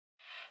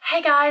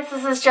Hey guys,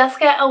 this is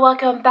Jessica and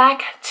welcome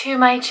back to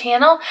my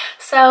channel.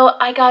 So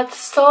I got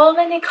so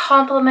many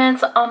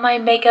compliments on my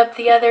makeup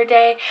the other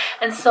day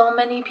and so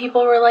many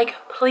people were like,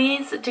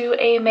 please do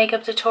a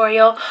makeup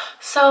tutorial.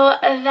 So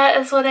that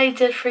is what I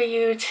did for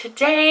you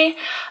today.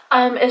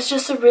 It's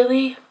just a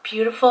really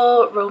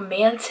beautiful,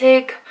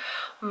 romantic,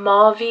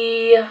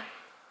 mauve-y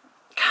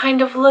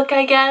kind of look,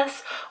 I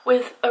guess,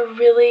 with a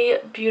really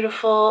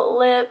beautiful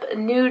lip,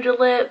 nude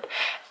lip,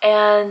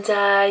 and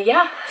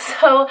yeah,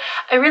 so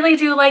I really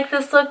do like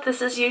this look.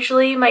 This is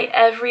usually my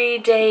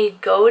everyday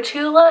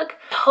go-to look.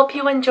 I hope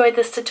you enjoyed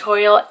this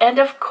tutorial, and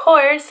of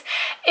course,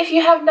 if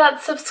you have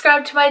not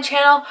subscribed to my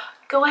channel,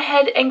 go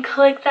ahead and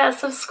click that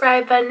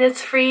subscribe button.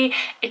 It's free,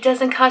 it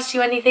doesn't cost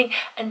you anything,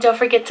 and don't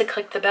forget to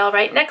click the bell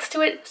right next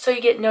to it so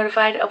you get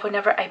notified of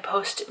whenever I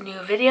post new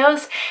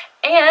videos.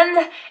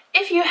 And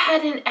if you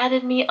hadn't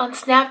added me on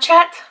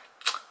Snapchat,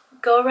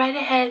 go right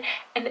ahead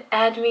and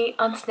add me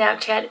on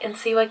Snapchat and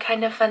see what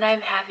kind of fun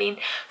I'm having.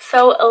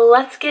 So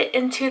let's get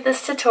into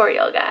this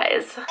tutorial,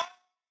 guys.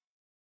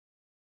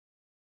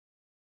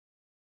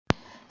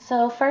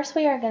 So first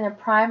we are going to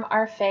prime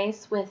our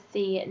face with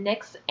the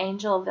NYX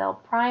Angel Veil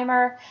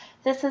Primer.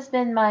 This has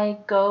been my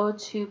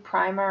go-to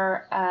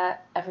primer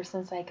ever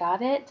since I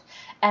got it,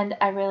 and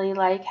I really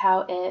like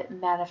how it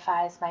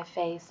mattifies my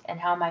face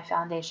and how my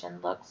foundation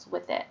looks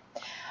with it.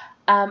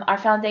 Our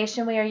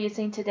foundation we are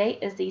using today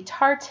is the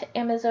Tarte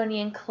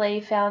Amazonian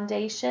Clay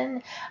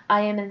Foundation.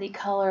 I am in the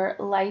color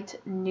Light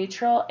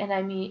Neutral, and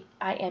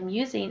I am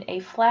using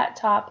a flat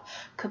top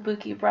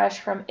kabuki brush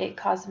from It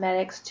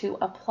Cosmetics to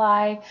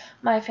apply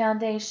my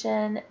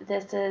foundation.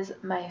 This is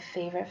my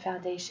favorite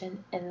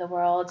foundation in the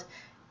world,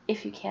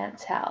 if you can't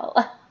tell.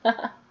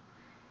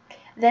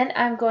 Then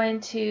I'm going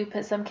to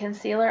put some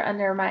concealer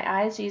under my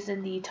eyes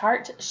using the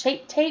Tarte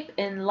Shape Tape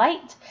in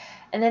Light,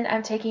 and then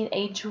I'm taking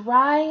a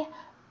dry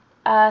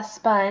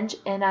sponge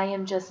and I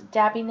am just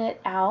dabbing it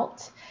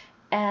out.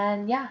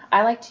 And yeah,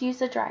 I like to use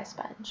a dry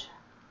sponge.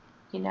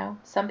 You know,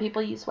 some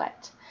people use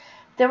wet.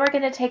 Then we're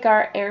going to take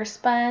our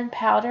Airspun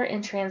powder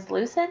in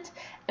translucent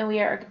and we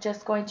are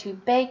just going to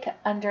bake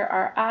under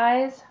our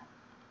eyes.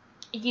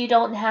 You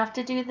don't have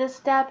to do this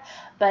step,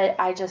 but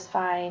I just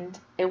find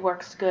it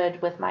works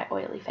good with my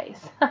oily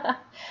face.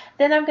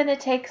 Then I'm going to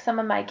take some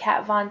of my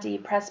Kat Von D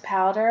pressed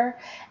powder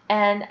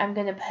and I'm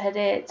going to put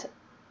it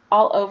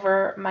all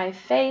over my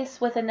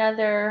face with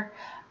another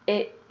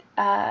It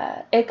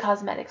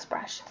Cosmetics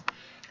brush.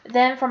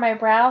 Then for my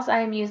brows, I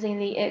am using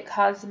the It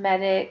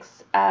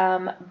Cosmetics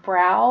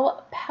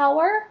Brow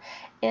Power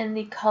in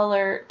the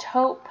color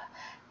Taupe.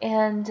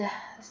 And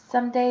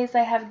some days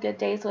I have good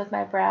days with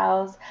my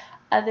brows.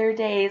 Other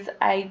days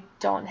I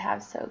don't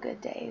have so good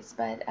days,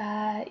 but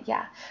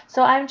yeah.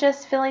 So I'm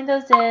just filling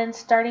those in,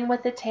 starting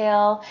with the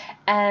tail,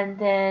 and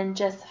then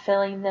just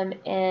filling them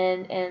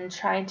in and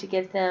trying to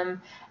get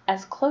them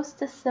as close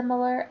to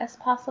similar as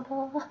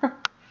possible.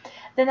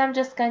 Then I'm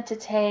just going to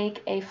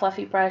take a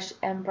fluffy brush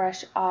and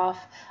brush off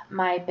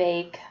my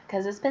bake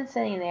because it's been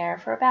sitting there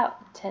for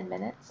about 10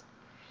 minutes.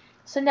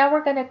 So now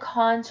we're going to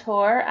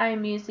contour.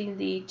 I'm using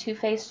the Too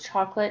Faced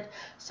Chocolate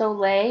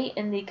Soleil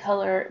in the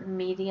color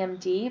Medium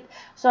Deep.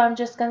 So I'm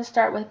just going to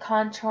start with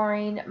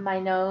contouring my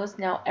nose.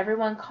 Now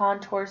everyone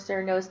contours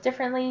their nose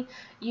differently.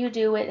 You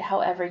do it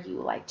however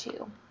you like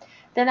to.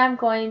 Then I'm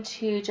going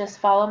to just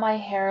follow my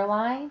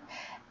hairline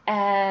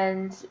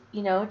and,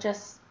 you know,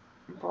 just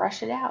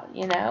brush it out,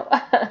 you know.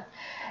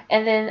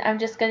 And then I'm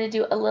just going to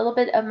do a little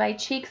bit of my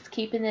cheeks,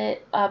 keeping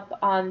it up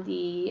on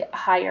the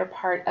higher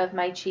part of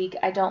my cheek.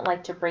 I don't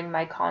like to bring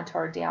my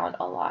contour down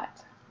a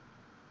lot.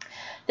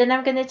 Then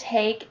I'm going to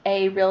take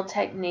a Real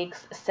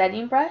Techniques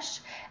setting brush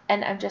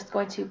and I'm just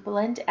going to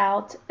blend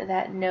out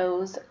that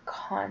nose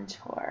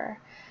contour.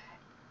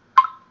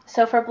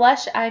 So for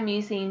blush, I'm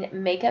using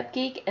Makeup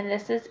Geek, and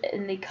this is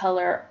in the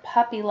color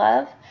Puppy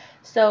Love.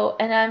 So,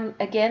 and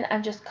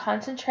I'm just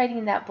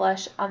concentrating that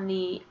blush on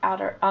the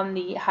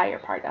higher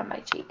part of my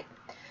cheek.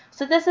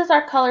 So this is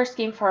our color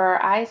scheme for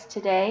our eyes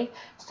today.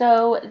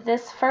 So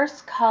this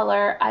first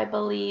color, I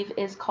believe,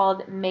 is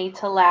called Made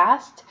to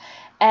Last,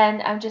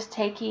 and I'm just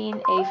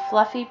taking a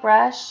fluffy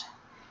brush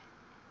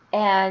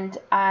and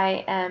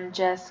I am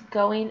just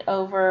going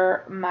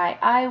over my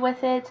eye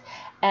with it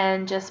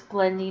and just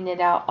blending it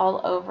out all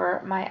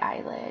over my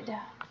eyelid.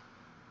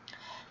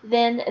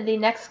 Then the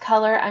next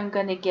color I'm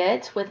going to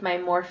get with my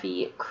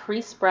Morphe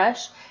crease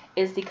brush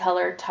is the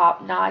color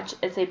Top Notch.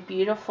 It's a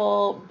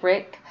beautiful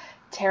brick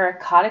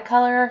terracotta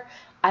color.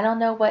 I don't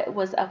know what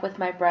was up with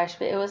my brush,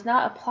 but it was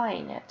not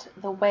applying it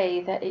the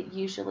way that it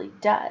usually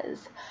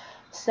does.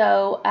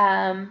 So,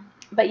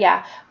 but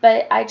yeah,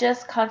 but I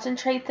just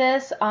concentrate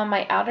this on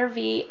my outer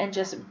V and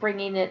just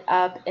bringing it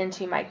up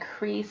into my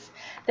crease.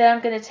 Then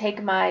I'm going to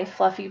take my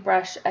fluffy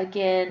brush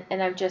again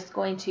and I'm just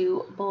going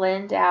to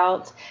blend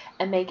out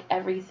and make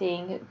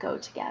everything go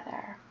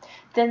together.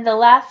 Then the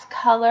last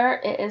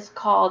color, it is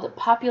called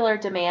Popular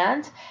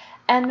Demand,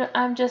 and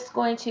I'm just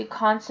going to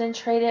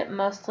concentrate it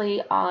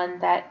mostly on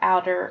that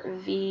outer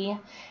V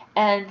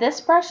And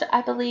this brush,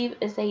 I believe,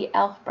 is a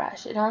e.l.f.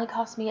 brush. It only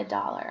cost me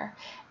 $1.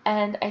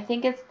 And I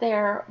think it's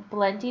their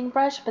blending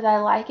brush, but I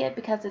like it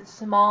because it's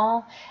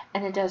small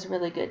and it does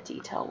really good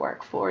detail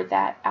work for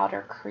that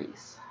outer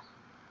crease.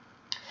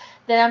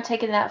 Then I'm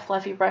taking that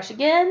fluffy brush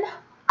again,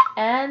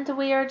 and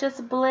we are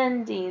just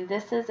blending.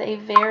 This is a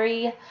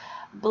very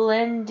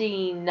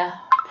blending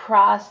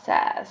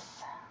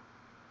process.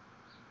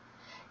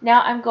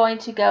 Now I'm going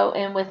to go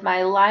in with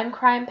my Lime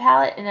Crime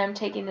palette, and I'm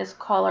taking this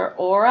color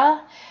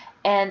Aura,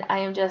 and I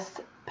am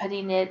just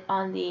putting it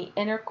on the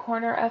inner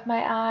corner of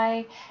my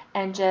eye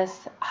and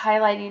just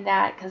highlighting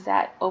that because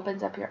that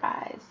opens up your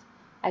eyes.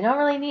 I don't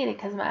really need it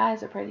because my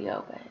eyes are pretty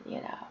open, you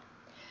know.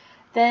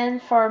 Then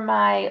for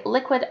my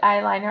liquid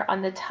eyeliner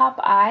on the top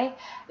eye,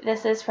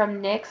 this is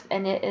from NYX,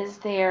 and it is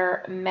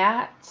their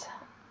matte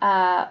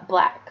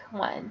black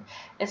one.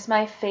 It's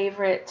my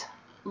favorite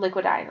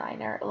liquid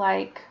eyeliner.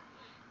 Like,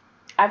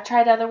 I've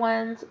tried other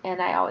ones,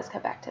 and I always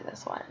come back to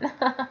this one.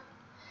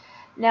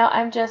 Now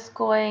I'm just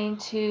going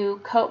to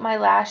coat my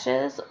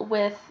lashes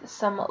with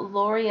some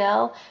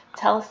L'Oreal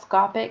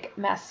Telescopic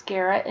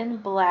Mascara in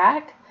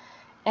black.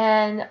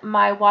 And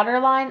my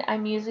waterline,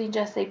 I'm using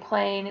just a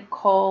plain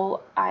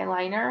Kohl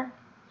eyeliner.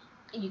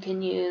 You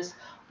can use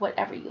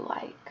whatever you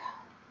like.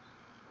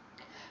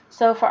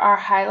 So for our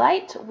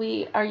highlight,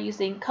 we are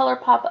using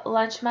ColourPop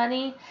Lunch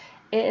Money.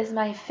 It is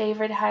my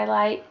favorite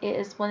highlight. It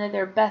is one of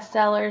their best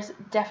sellers.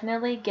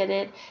 Definitely get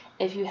it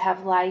if you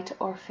have light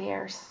or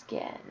fair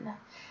skin.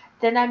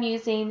 Then I'm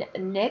using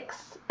NYX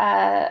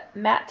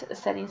matte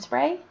setting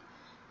spray.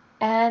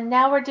 And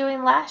now we're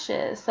doing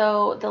lashes.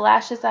 So the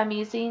lashes I'm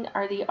using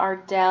are the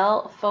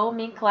Ardell Faux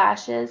Mink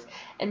lashes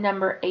in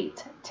number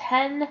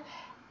 810.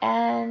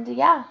 And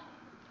yeah,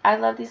 I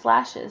love these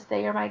lashes.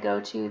 They are my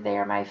go-to. They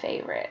are my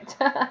favorite.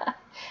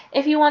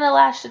 If you want a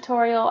lash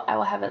tutorial, I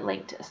will have it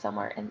linked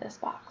somewhere in this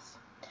box.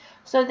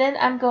 So then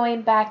I'm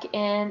going back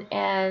in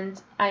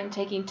and I'm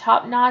taking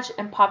Top Notch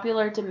and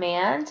Popular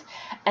Demand,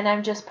 and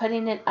I'm just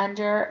putting it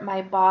under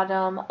my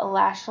bottom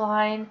lash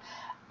line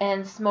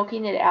and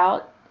smoking it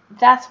out.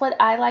 That's what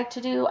I like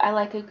to do. I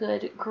like a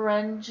good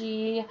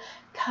grungy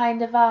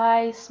kind of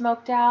eye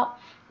smoked out.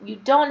 You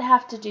don't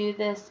have to do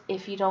this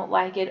if you don't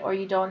like it, or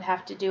you don't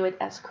have to do it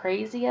as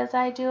crazy as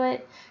I do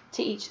it.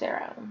 To each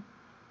their own.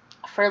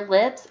 For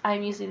lips,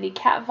 I'm using the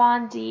Kat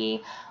Von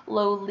D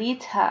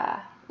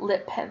Lolita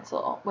lip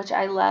pencil, which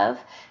I love.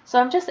 So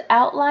I'm just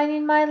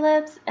outlining my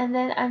lips, and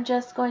then I'm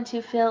just going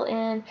to fill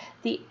in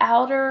the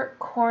outer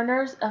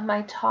corners of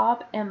my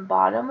top and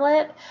bottom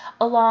lip,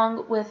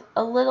 along with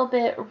a little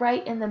bit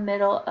right in the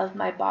middle of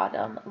my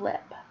bottom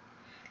lip.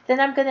 Then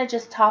I'm going to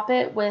just top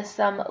it with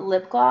some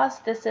lip gloss.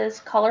 This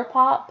is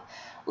ColourPop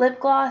lip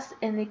gloss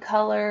in the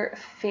color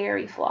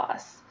Fairy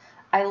Floss.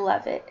 I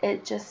love it.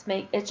 It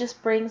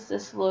just brings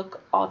this look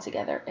all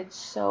together. It's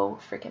so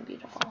freaking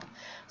beautiful.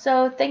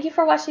 So thank you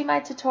for watching my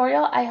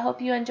tutorial. I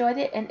hope you enjoyed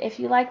it, and if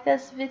you like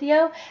this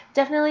video,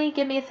 definitely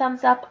give me a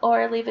thumbs up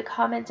or leave a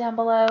comment down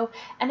below.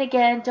 And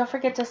again, don't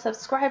forget to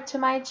subscribe to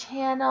my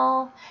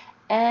channel.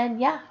 And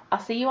yeah, I'll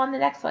see you on the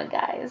next one,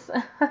 guys.